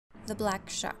The Black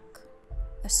Shock,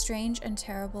 a strange and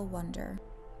terrible wonder,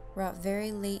 wrought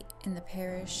very late in the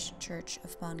parish church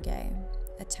of Bongay,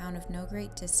 a town of no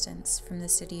great distance from the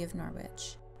city of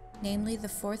Norwich, namely the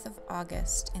 4th of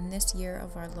August in this year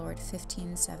of our Lord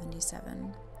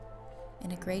 1577.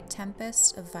 In a great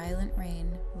tempest of violent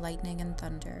rain, lightning, and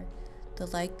thunder, the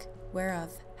like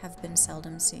whereof have been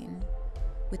seldom seen,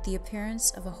 with the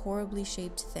appearance of a horribly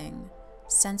shaped thing,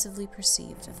 sensibly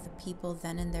perceived of the people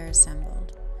then and there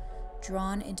assembled,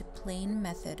 drawn into plain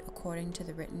method according to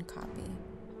the written copy,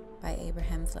 by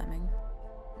Abraham Fleming.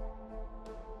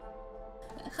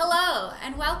 Hello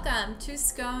and welcome to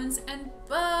Scones and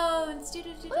Bones.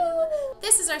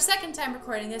 This is our second time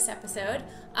recording this episode.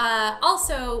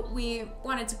 Also, we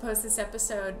wanted to post this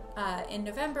episode in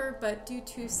November, but due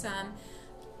to some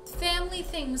family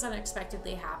things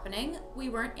unexpectedly happening, we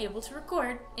weren't able to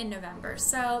record in November.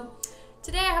 So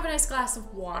today I have a nice glass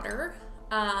of water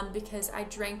because I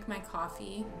drank my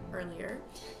coffee earlier,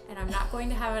 and I'm not going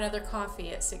to have another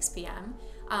coffee at 6 p.m.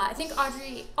 I think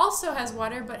Audrey also has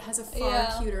water, but has a far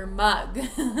cuter mug.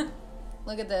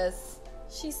 Look at this.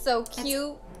 She's so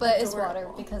cute, but it's water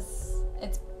because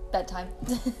it's bedtime.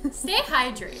 Stay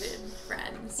hydrated,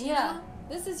 friends. Yeah,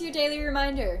 this is your daily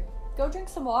reminder. Go drink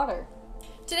some water.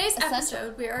 Today's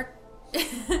episode, we are...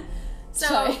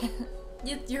 Sorry.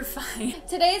 You're fine.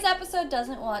 Today's episode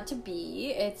doesn't want to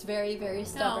be. It's very, very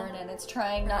stubborn, and it's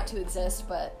trying not to exist,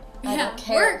 but I don't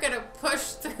care. We're gonna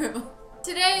push through.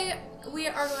 Today, we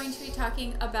are going to be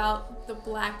talking about the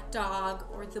black dog,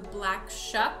 or the black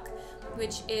shuck,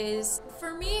 which is,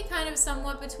 for me, kind of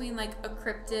somewhat between like a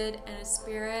cryptid and a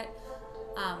spirit.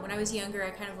 When I was younger,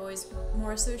 I kind of always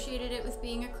more associated it with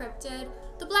being a cryptid.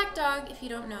 The black dog, if you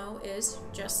don't know, is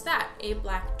just that, a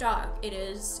black dog. It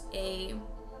is a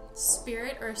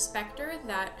spirit or a specter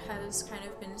that has kind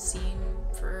of been seen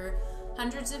for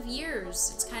hundreds of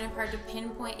years. It's kind of hard to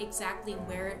pinpoint exactly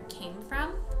where it came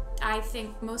from. I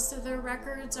think most of the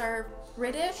records are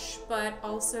British, but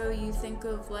also you think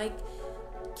of like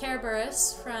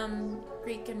Cerberus from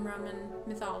Greek and Roman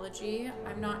mythology.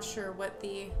 I'm not sure what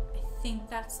I think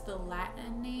that's the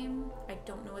Latin name. I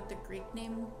don't know what the Greek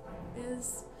name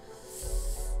is.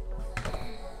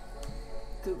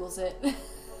 Googles it.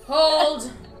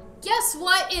 Hold! Guess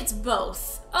what? It's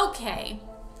both. Okay.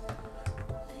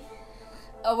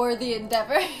 A worthy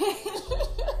endeavor.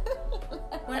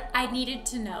 What I needed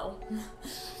to know.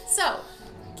 So,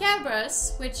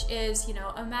 Cerberus, which is, you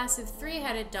know, a massive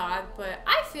three-headed dog, but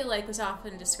I feel like was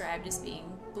often described as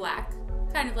being black.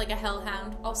 Kind of like a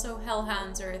hellhound. Also,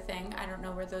 hellhounds are a thing. I don't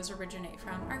know where those originate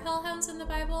from. Are hellhounds in the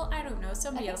Bible? I don't know.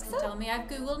 Somebody else can tell me. I've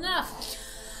Googled enough.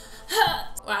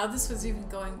 Wow, this was even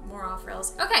going more off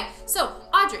rails. Okay, so,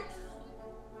 Audrey,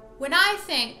 when I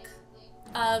think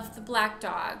of the black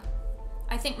dog,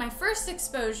 I think my first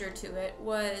exposure to it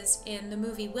was in the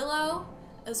movie Willow,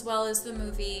 as well as the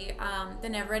movie The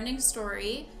Neverending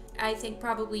Story. I think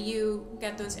probably you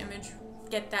get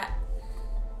that.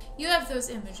 You have those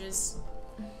images.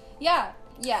 Yeah,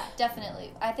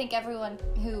 definitely. I think everyone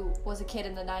who was a kid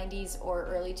in the 90s or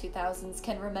early 2000s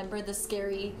can remember the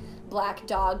scary black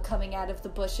dog coming out of the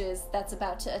bushes that's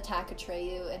about to attack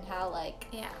Atreyu, and how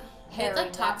harrowing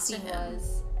like that scene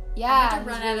was. Yeah, I had to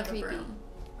run out of the room.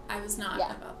 I was not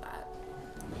about that.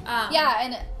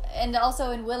 And also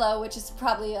in Willow, which is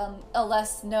probably a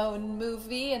less known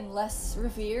movie and less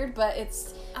revered, but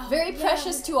it's very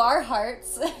precious to our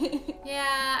hearts.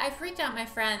 Yeah, I freaked out my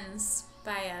friends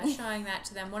by showing that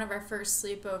to them. One of our first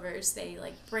sleepovers, they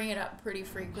bring it up pretty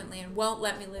frequently and won't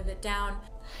let me live it down.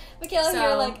 Micaela,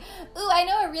 you're like, ooh, I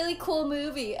know a really cool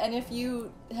movie, and if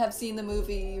you have seen the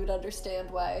movie, you'd understand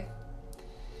why.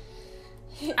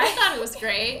 I thought it was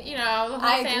great. You know, the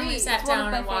whole family sat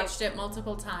down and watched it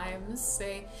multiple times.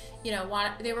 They,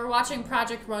 they were watching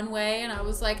Project Runway, and I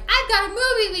was like, I've got a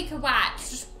movie we could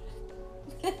watch.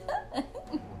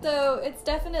 So it's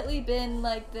definitely been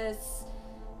like this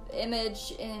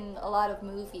image in a lot of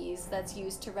movies that's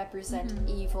used to represent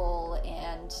evil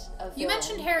and a villain. You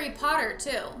mentioned Harry Potter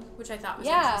too, which I thought was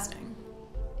interesting.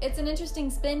 It's an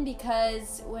interesting spin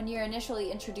because when you're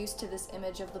initially introduced to this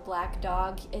image of the black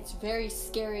dog, it's very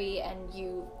scary, and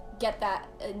you get that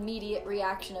immediate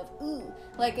reaction of, ooh.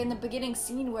 Like in the beginning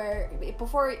scene where,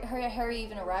 before Harry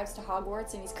even arrives to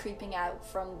Hogwarts and he's creeping out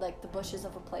from the bushes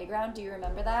of a playground, do you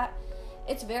remember that?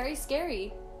 It's very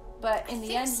scary, but in the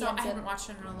end he ends up... I haven't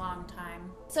watched it in a long time.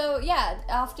 So yeah,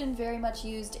 often very much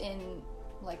used in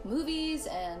movies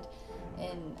and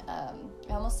in, I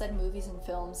almost said movies and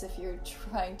films if you're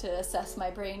trying to assess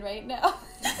my brain right now.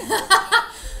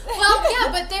 Well,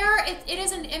 yeah, but it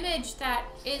is an image that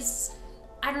is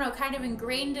I don't know, kind of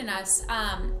ingrained in us.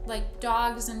 Like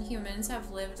dogs and humans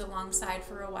have lived alongside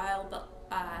for a while, but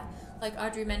like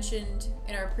Audrey mentioned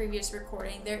in our previous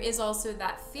recording, there is also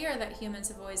that fear that humans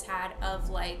have always had of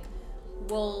like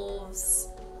wolves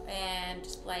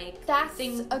and like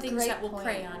things that will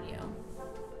prey on you.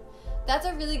 That's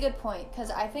a really good point, because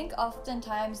I think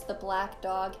oftentimes the black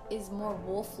dog is more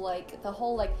wolf-like. The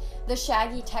whole, like, the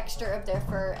shaggy texture of their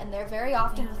fur, and they're very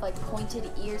often with, like,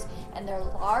 pointed ears, and they're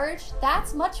large.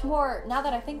 That's much more, now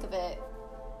that I think of it,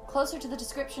 closer to the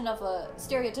description of a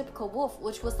stereotypical wolf,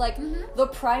 which was, like, the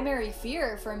primary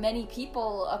fear for many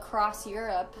people across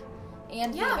Europe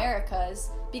and the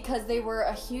Americas, because they were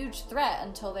a huge threat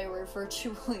until they were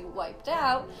virtually wiped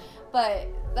out. But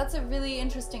that's a really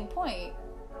interesting point.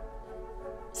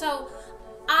 So,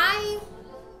 I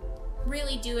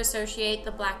really do associate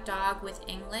the black dog with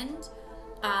England,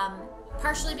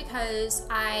 partially because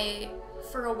I,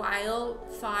 for a while,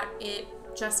 thought it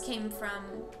just came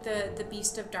from the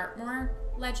Beast of Dartmoor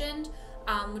legend,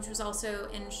 which was also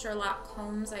in Sherlock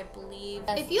Holmes, I believe.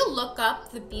 If you look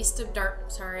up the Beast of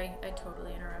Sorry, I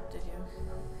totally interrupted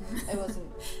you. It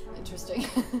wasn't interesting.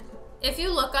 If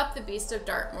you look up the Beast of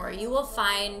Dartmoor, you will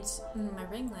find my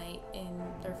ring light in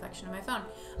the reflection of my phone.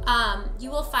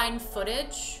 You will find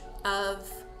footage of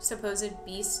supposed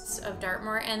beasts of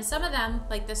Dartmoor, and some of them,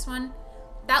 like this one,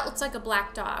 that looks like a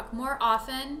black dog. More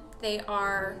often, they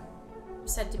are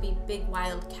said to be big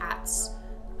wild cats,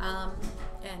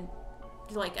 and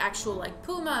like actual like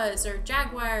pumas or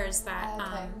jaguars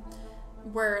that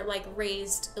were like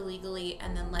raised illegally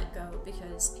and then let go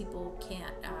because people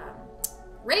can't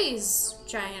raise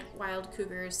giant wild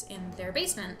cougars in their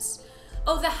basements.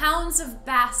 Oh, the Hounds of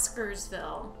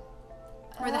Baskerville.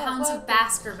 Or the Hounds of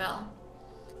Baskerville.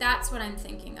 That's what I'm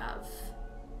thinking of.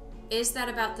 Is that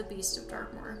about the Beast of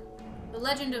Dartmoor? The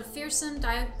legend of fearsome,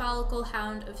 diabolical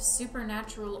hound of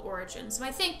supernatural origin. So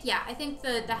I think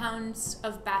the Hounds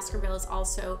of Baskerville is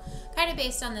also kind of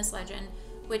based on this legend,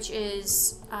 which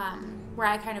is where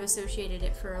I kind of associated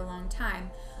it for a long time.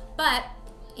 But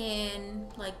in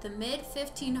like the mid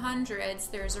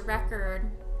 1500s, there's a record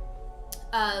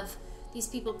of these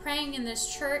people praying in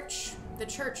this church, the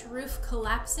church roof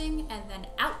collapsing, and then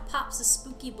out pops a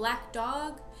spooky black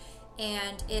dog,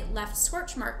 and it left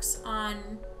scorch marks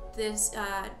on this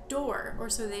door, or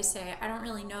so they say. I don't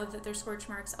really know that they're scorch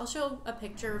marks. I'll show a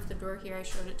picture of the door here. I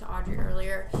showed it to Audrey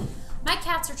earlier. My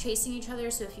cats are chasing each other,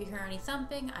 so if you hear any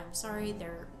thumping, I'm sorry,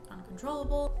 they're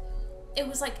uncontrollable. It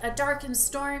was like a dark and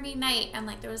stormy night, and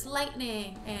like there was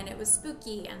lightning, and it was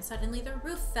spooky, and suddenly the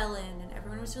roof fell in, and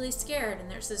everyone was really scared,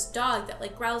 and there's this dog that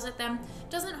like growls at them,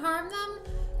 doesn't harm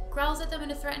them, growls at them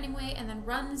in a threatening way, and then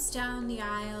runs down the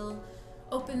aisle,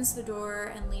 opens the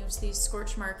door, and leaves these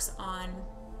scorch marks on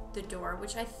the door,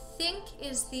 which I think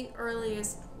is the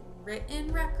earliest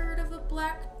written record of a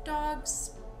black dog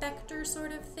specter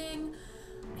sort of thing.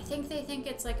 I think they think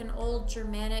it's like an old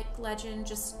Germanic legend,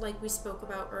 just like we spoke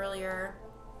about earlier,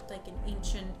 like an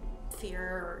ancient fear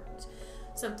or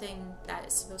something that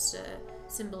is supposed to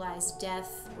symbolize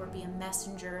death or be a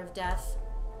messenger of death.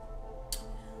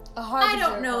 A harbinger, I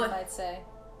don't know I might say.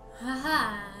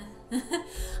 Haha.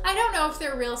 I don't know if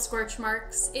they're real scorch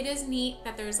marks. It is neat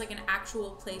that there's like an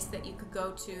actual place that you could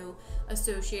go to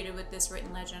associated with this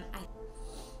written legend.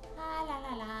 La la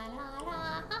la la la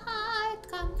la. It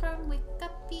comes from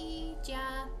Wikipedia.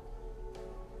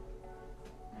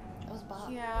 That was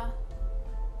Bob. Yeah.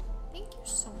 Thank you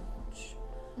so much.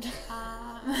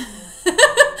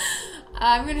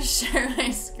 I'm gonna share my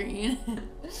screen.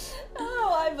 Oh,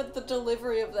 why? But the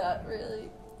delivery of that really.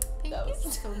 Thank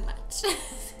you so much.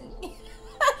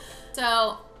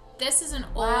 So this is an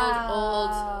old.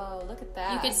 Oh, look at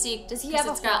that. You can see. Does he have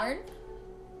a horn?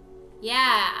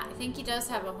 Yeah, I think he does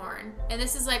have a horn. And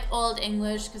this is like Old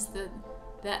English because the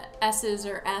S's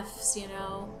or F's, you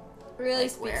know. Really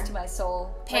like speaks to my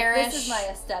soul. Parish. Like, this is my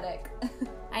aesthetic.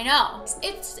 I know.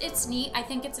 It's neat. I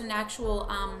think it's an actual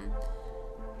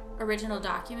original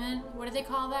document. What do they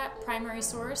call that? Primary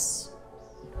source?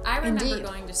 I remember Indeed.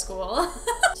 going to school.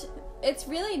 It's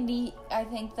really neat, I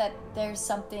think, that there's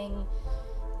something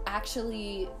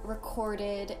actually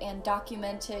recorded and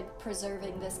documented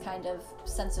preserving this kind of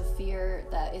sense of fear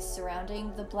that is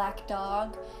surrounding the black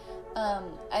dog.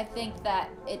 I think that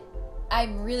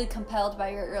I'm really compelled by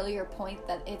your earlier point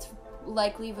that it's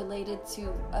likely related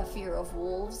to a fear of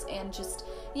wolves, and just,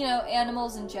 you know,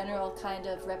 animals in general kind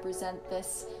of represent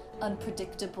this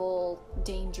unpredictable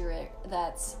danger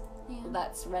that's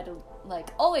like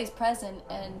always present.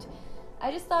 And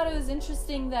I just thought it was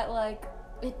interesting that like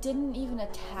it didn't even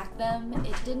attack them,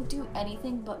 it didn't do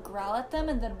anything but growl at them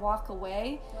and then walk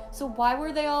away. So why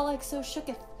were they all like so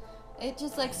shooketh It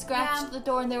just like scratched the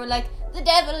door and they were like, the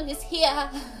devil is here.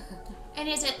 And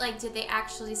is it like, did they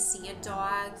actually see a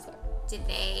dog? Did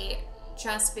they,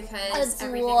 just because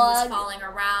everything was falling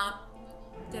around?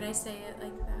 Did I say it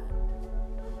like that?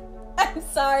 I'm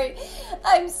sorry.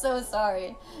 I'm so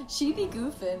sorry. She be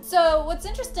goofing. So what's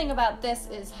interesting about this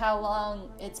is how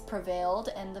long it's prevailed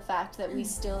and the fact that we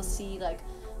still see like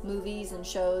movies and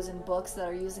shows and books that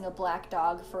are using a black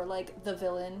dog for like the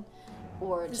villain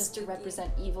or just to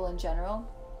represent evil in general.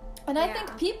 And I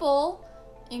think people,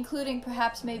 including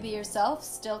perhaps maybe yourself,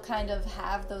 still kind of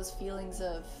have those feelings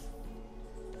of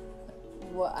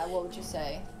what would you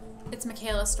say? It's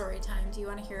Micaela's story time. Do you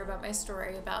want to hear about my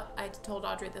story about, I told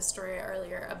Audrey this story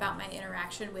earlier, about my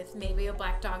interaction with maybe a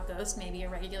black dog ghost, maybe a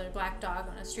regular black dog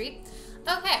on a street?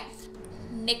 Okay.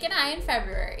 Nick and I in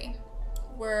February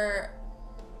were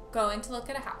going to look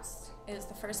at a house. It was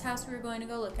the first house we were going to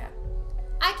go look at.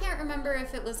 I can't remember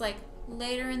if it was like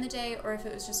later in the day or if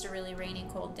it was just a really rainy,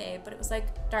 cold day, but it was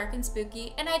like dark and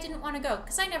spooky and I didn't want to go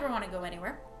because I never want to go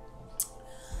anywhere.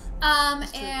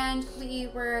 And we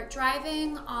were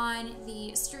driving on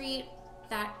the street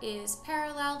that is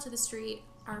parallel to the street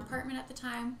our apartment at the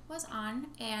time was on,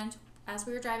 and as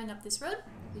we were driving up this road,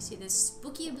 we see this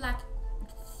spooky black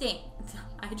thing.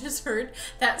 I just heard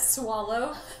that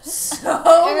swallow so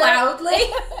loudly.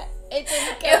 It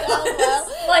didn't get out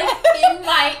well. Like in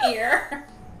my ear.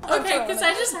 Okay, because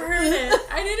I just heard it.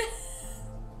 I didn't.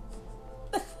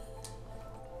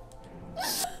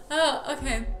 Oh,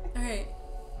 okay. All right.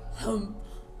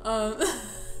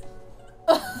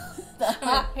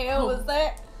 The hell was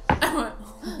that? I went,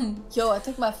 Yo, I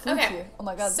took my food here. Oh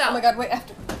my god. So, oh my god, wait,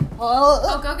 after.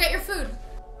 Oh, go get your food.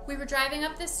 We were driving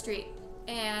up this street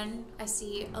and I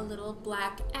see a little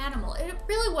black animal. It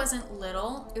really wasn't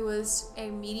little. It was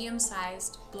a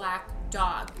medium-sized black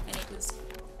dog and it was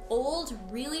old,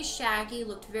 really shaggy,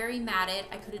 looked very matted.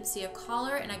 I couldn't see a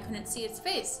collar and I couldn't see its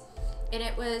face. And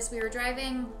we were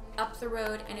driving up the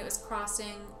road and it was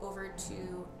crossing over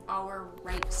to our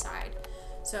right side.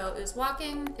 So it was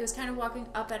kind of walking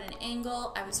up at an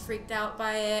angle. I was freaked out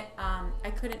by it. I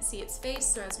couldn't see its face,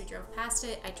 so as we drove past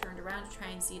it, I turned around to try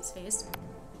and see its face.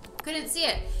 Couldn't see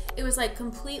it. It was like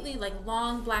completely like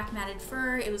long black matted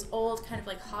fur. It was old, kind of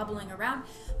like hobbling around.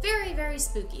 Very, very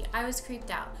spooky. I was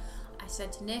creeped out. I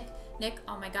said to Nick,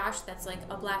 oh my gosh, that's like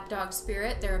a black dog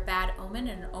spirit. They're a bad omen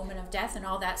and an omen of death and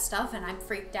all that stuff. And I'm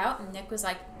freaked out. And Nick was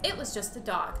like, it was just a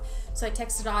dog. So I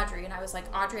texted Audrey and I was like,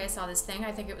 Audrey, I saw this thing.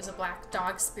 I think it was a black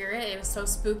dog spirit. It was so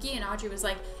spooky. And Audrey was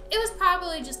like, it was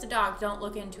probably just a dog. Don't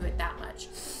look into it that much.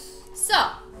 So,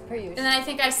 and then I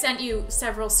think I sent you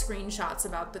several screenshots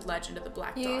about the legend of the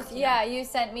black dog. Yeah, you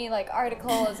sent me like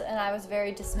articles and I was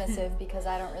very dismissive because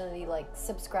I don't really like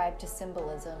subscribe to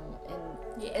symbolism.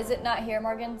 Is it not here,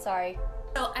 Morgan? Sorry.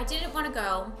 So I didn't want to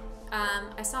go.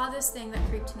 I saw this thing that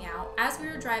creeped me out. As we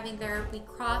were driving there, we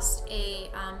crossed a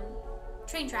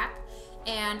train track,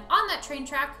 and on that train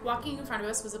track, walking in front of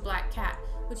us was a black cat.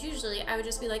 Which usually I would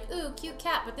just be like, ooh, cute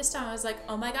cat. But this time I was like,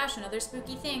 oh my gosh, another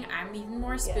spooky thing. I'm even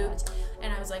more spooked. Yeah.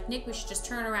 And I was like, Nick, we should just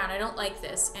turn around. I don't like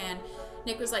this. And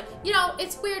Nick was like, you know,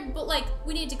 it's weird, but like,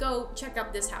 we need to go check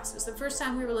out this house. It was the first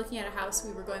time we were looking at a house.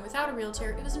 We were going without a realtor.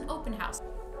 It was an open house.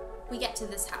 We get to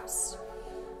this house.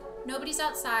 Nobody's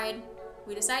outside.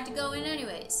 We decide to go in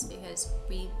anyways because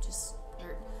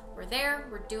we're there.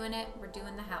 We're doing it. We're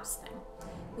doing the house thing.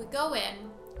 We go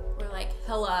in. We're like,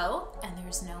 hello, and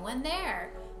there's no one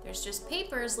there. There's just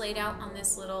papers laid out on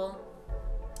this little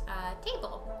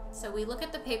table. So we look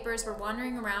at the papers, we're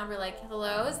wandering around, we're like,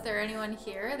 hello, is there anyone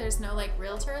here? There's no like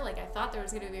realtor. Like I thought there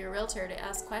was gonna be a realtor to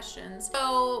ask questions.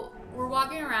 So we're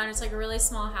walking around, it's like a really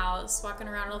small house, walking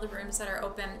around all the rooms that are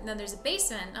open. And then there's a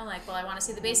basement. I'm like, well, I wanna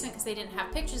see the basement because they didn't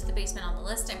have pictures of the basement on the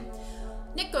listing.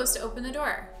 Nick goes to open the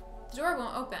door. The door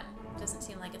won't open. It doesn't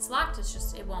seem like it's locked, it's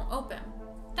just, it won't open.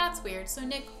 That's weird. So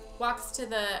Nick walks to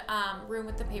the room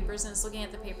with the papers and is looking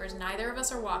at the papers. Neither of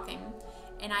us are walking.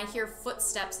 And I hear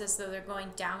footsteps as though they're going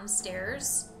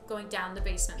downstairs, going down the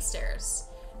basement stairs.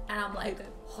 And I'm like,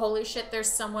 holy shit,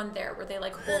 there's someone there. Were they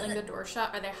like holding the door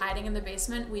shut? Are they hiding in the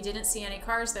basement? We didn't see any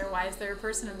cars there. Why is there a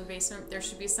person in the basement? There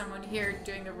should be someone here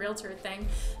doing the realtor thing.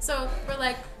 So we're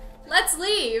like, let's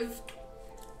leave.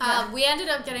 We ended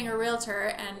up getting a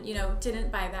realtor and, you know,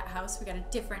 didn't buy that house. We got a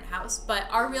different house. But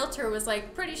our realtor was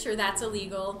like, pretty sure that's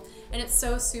illegal. And it's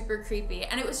so super creepy.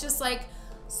 And it was just like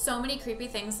so many creepy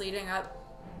things leading up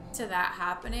to that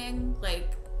happening.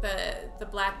 Like the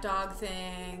black dog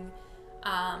thing,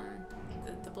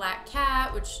 the black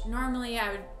cat, which normally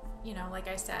I would you know, like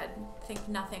I said, think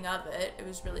nothing of it. It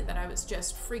was really that I was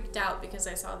just freaked out because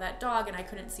I saw that dog and I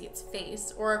couldn't see its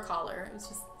face or a collar. It was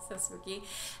just so spooky.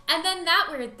 And then that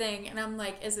weird thing, and I'm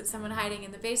like, is it someone hiding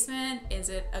in the basement? Is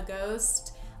it a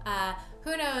ghost?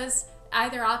 Who knows?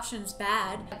 Either option's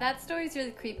bad. That story's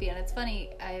really creepy, and it's funny,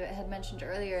 I had mentioned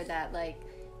earlier that, like,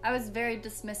 I was very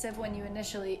dismissive when you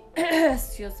initially,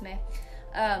 excuse me,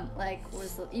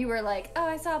 you were like, oh,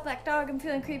 I saw a black dog, I'm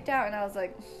feeling creeped out, and I was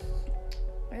like,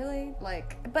 really?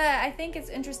 Like, but I think it's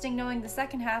interesting knowing the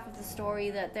second half of the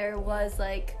story that there was,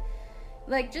 like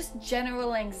just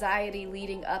general anxiety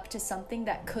leading up to something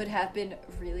that could have been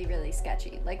really, really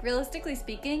sketchy. Like, realistically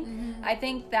speaking, I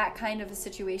think that kind of a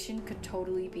situation could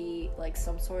totally be, like,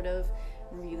 some sort of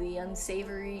really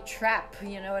unsavory trap,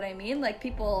 you know what I mean? Like,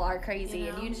 people are crazy, you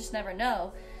know? And you just never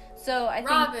know. So I think...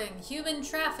 Robbing, human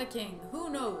trafficking, who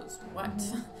knows what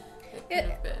it could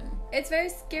have been. It's very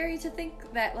scary to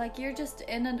think that, like, you're just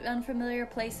in an unfamiliar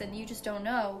place and you just don't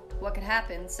know what could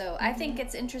happen. So I think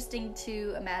it's interesting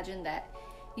to imagine that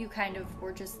you kind of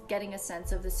were just getting a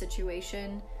sense of the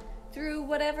situation through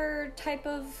whatever type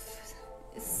of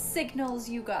signals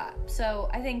you got. So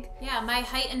I think... Yeah, my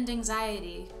heightened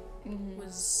anxiety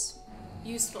was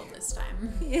useful this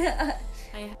time. Yeah.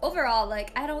 Overall,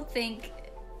 like, I don't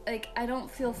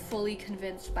feel fully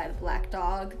convinced by the black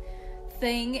dog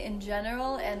thing in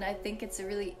general, and I think it's a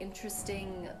really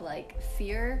interesting, like,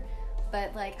 fear,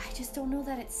 but, like, I just don't know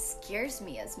that it scares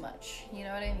me as much. You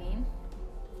know what I mean?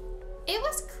 It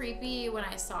was creepy when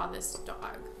I saw this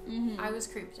dog. I was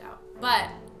creeped out, but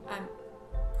I'm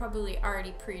probably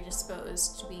already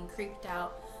predisposed to being creeped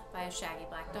out by a shaggy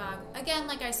black dog. Again,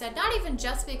 like I said, not even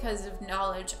just because of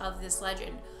knowledge of this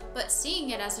legend, but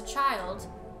seeing it as a child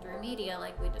through media,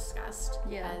 like we discussed,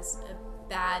 as a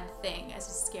bad thing, as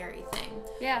a scary thing.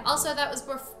 Yeah. Also, that was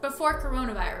before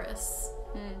coronavirus.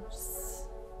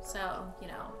 So, you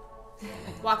know,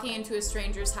 walking into a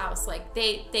stranger's house, like,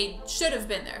 they should have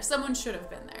been there. Someone should have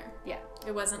been there. Yeah.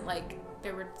 It wasn't like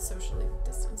they were socially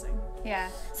distancing. Yeah.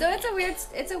 So it's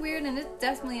a weird and it's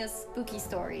definitely a spooky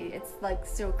story. It's, like,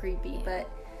 so creepy, but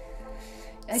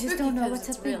I just don't know what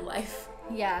to think. Real life.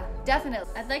 Yeah,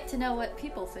 definitely. I'd like to know what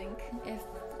people think, if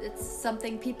it's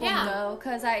something people know,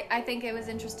 because I think it was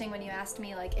interesting when you asked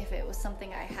me, like, if it was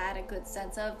something I had a good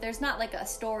sense of. There's not, like, a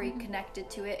story connected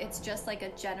to it. It's just, like, a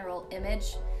general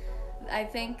image, I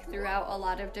think, throughout a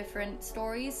lot of different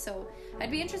stories. So I'd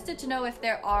be interested to know if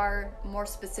there are more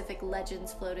specific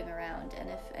legends floating around, and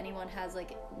if anyone has,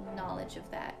 like, knowledge of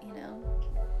that, you know?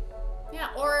 Yeah,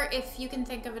 or if you can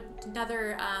think of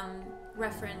another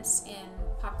reference in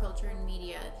pop culture and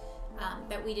media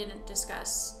that we didn't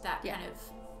discuss that kind of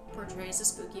portrays a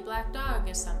spooky black dog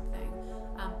as something,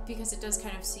 because it does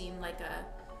kind of seem like a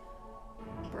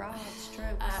broad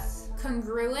strokes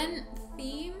congruent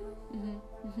theme. I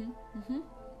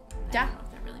don't know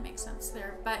if that really makes sense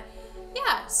there, but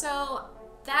yeah, so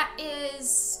that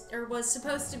is, or was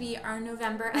supposed to be, our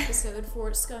November episode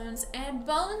for Scones and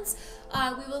Bones.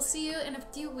 We will see you in a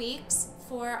few weeks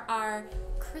for our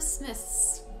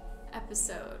Christmas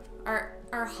episode,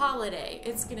 our holiday.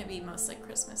 It's gonna be mostly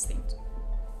Christmas themed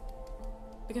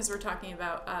because we're talking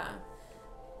about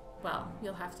well,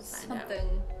 you'll have to find out.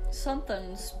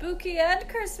 Something spooky and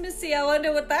Christmassy. I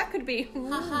wonder what that could be.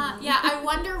 Yeah, I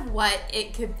wonder what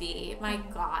it could be. My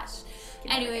gosh.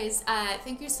 Anyways,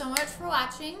 thank you so much for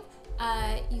watching.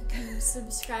 You can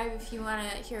subscribe if you want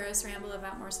to hear us ramble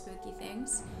about more spooky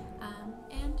things.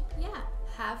 And yeah,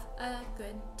 have a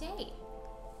good day.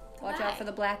 Watch out for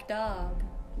the black dog.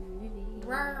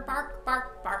 Bark, bark,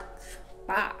 bark, bark.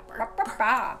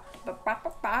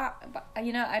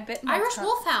 You know, I bit my Irish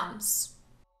Wolfhounds.